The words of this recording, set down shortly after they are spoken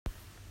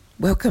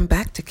Welcome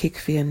back to Kick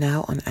Fear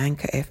Now on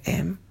Anchor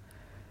FM,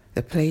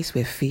 the place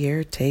where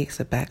fear takes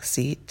a back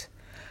seat.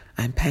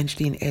 I'm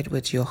Pangeline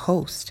Edwards, your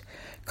host,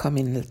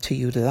 coming to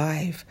you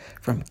live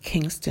from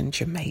Kingston,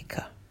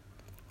 Jamaica.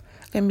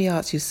 Let me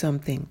ask you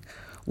something.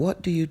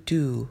 What do you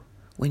do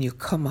when you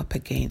come up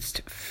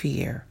against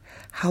fear?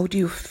 How do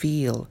you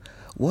feel?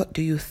 What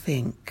do you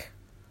think?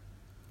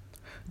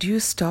 Do you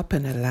stop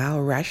and allow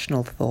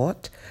rational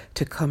thought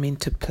to come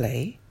into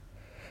play?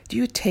 Do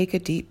you take a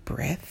deep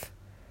breath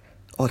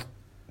or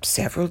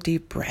several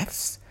deep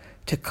breaths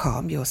to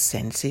calm your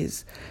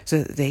senses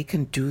so that they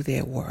can do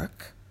their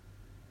work?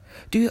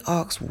 Do you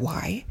ask,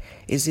 why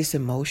is this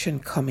emotion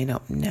coming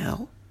up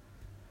now?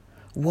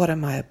 What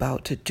am I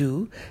about to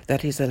do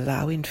that is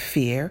allowing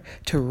fear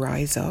to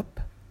rise up?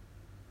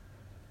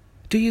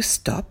 Do you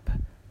stop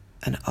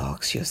and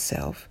ask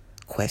yourself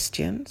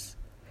questions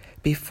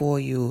before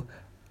you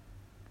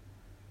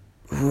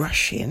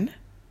rush in?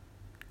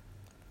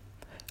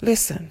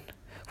 Listen,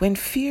 when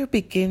fear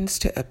begins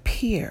to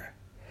appear,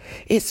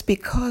 it's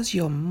because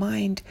your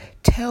mind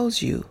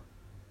tells you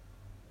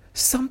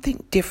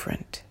something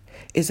different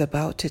is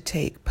about to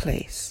take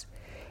place,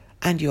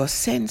 and your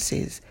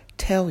senses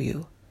tell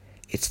you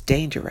it's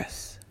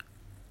dangerous.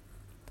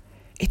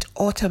 It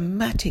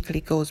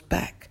automatically goes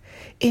back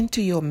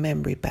into your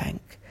memory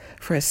bank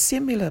for a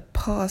similar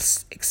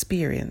past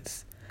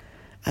experience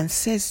and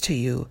says to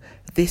you,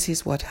 this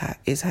is what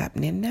is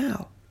happening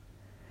now.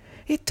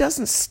 It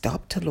doesn't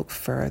stop to look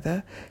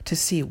further to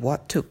see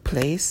what took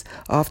place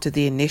after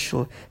the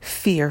initial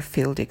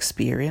fear-filled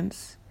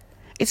experience.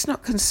 It's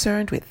not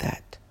concerned with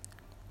that.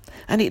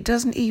 And it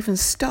doesn't even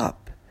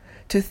stop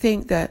to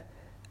think that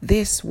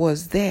this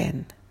was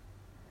then,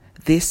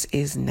 this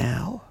is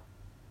now.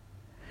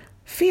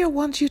 Fear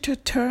wants you to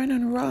turn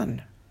and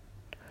run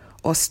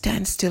or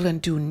stand still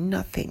and do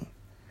nothing.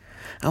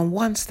 And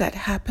once that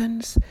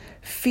happens,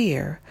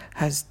 fear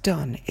has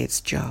done its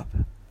job.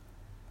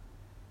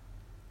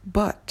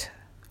 But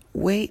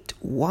wait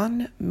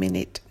 1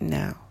 minute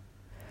now.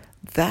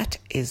 That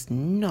is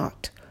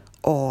not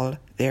all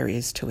there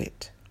is to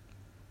it.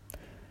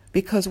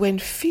 Because when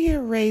fear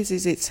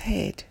raises its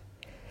head,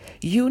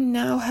 you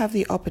now have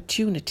the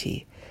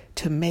opportunity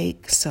to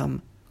make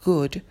some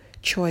good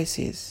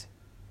choices.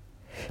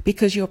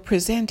 Because you're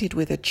presented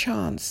with a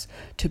chance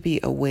to be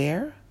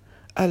aware,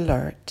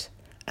 alert,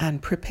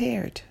 and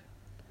prepared.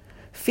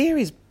 Fear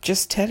is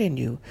just telling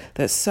you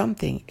that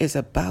something is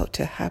about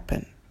to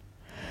happen.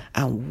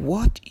 And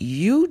what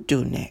you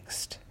do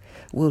next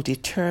will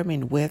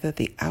determine whether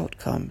the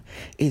outcome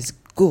is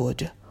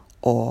good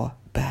or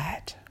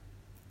bad.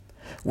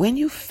 When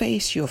you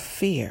face your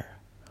fear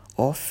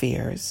or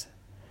fears,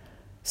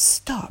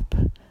 stop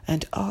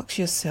and ask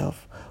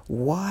yourself,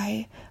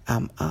 why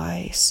am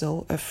I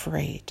so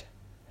afraid?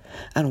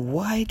 And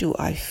why do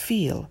I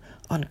feel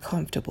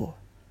uncomfortable?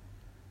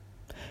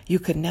 You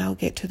can now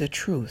get to the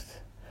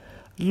truth.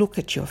 Look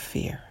at your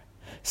fear.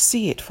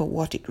 See it for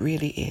what it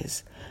really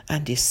is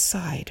and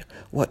decide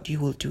what you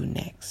will do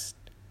next.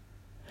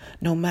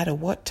 No matter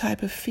what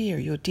type of fear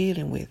you're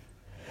dealing with,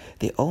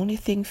 the only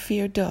thing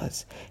fear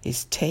does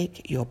is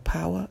take your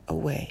power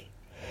away.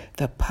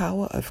 The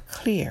power of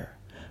clear,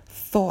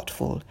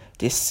 thoughtful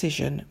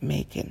decision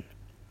making.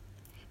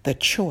 The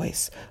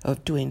choice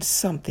of doing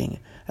something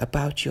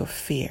about your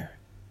fear.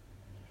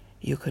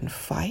 You can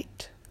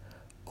fight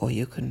or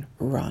you can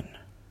run.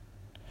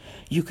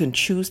 You can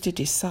choose to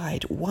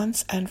decide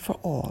once and for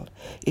all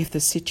if the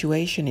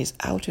situation is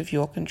out of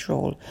your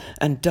control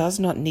and does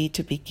not need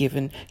to be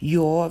given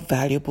your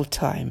valuable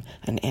time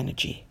and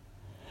energy.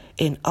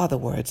 In other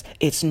words,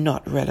 it's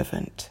not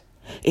relevant.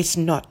 It's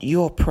not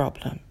your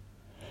problem.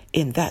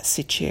 In that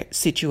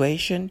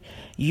situation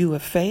you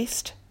have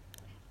faced,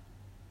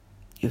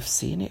 you've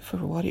seen it for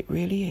what it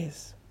really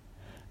is,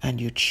 and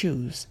you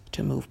choose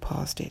to move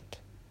past it.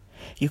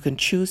 You can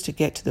choose to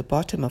get to the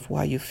bottom of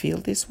why you feel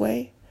this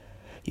way.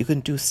 You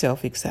can do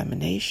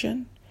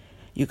self-examination.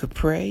 You could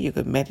pray, you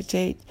could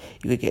meditate,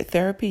 you could get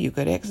therapy, you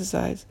could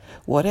exercise.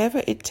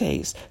 Whatever it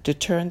takes to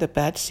turn the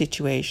bad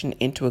situation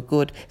into a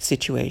good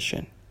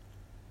situation.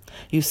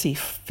 You see,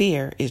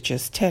 fear is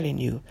just telling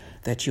you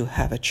that you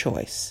have a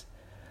choice.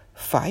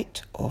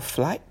 Fight or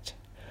flight,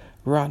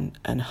 run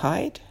and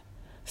hide,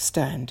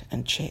 stand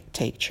and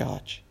take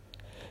charge.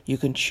 You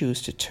can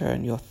choose to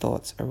turn your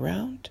thoughts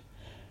around.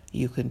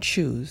 You can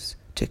choose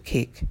to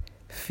kick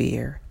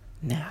fear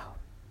now.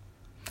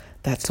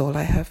 That's all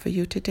I have for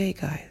you today,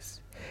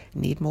 guys.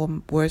 Need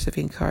more words of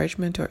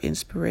encouragement or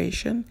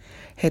inspiration?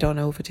 Head on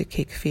over to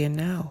Kick Fear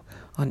Now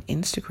on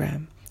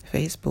Instagram,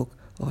 Facebook,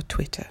 or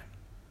Twitter.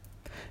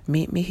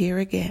 Meet me here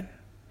again.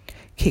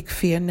 Kick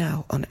Fear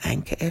Now on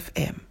Anchor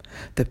FM,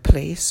 the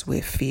place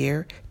where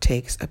fear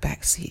takes a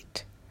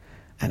backseat.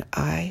 And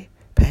I,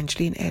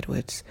 Pangeline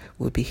Edwards,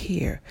 will be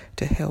here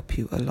to help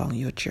you along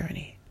your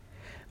journey.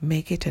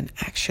 Make it an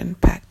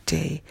action-packed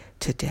day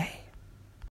today.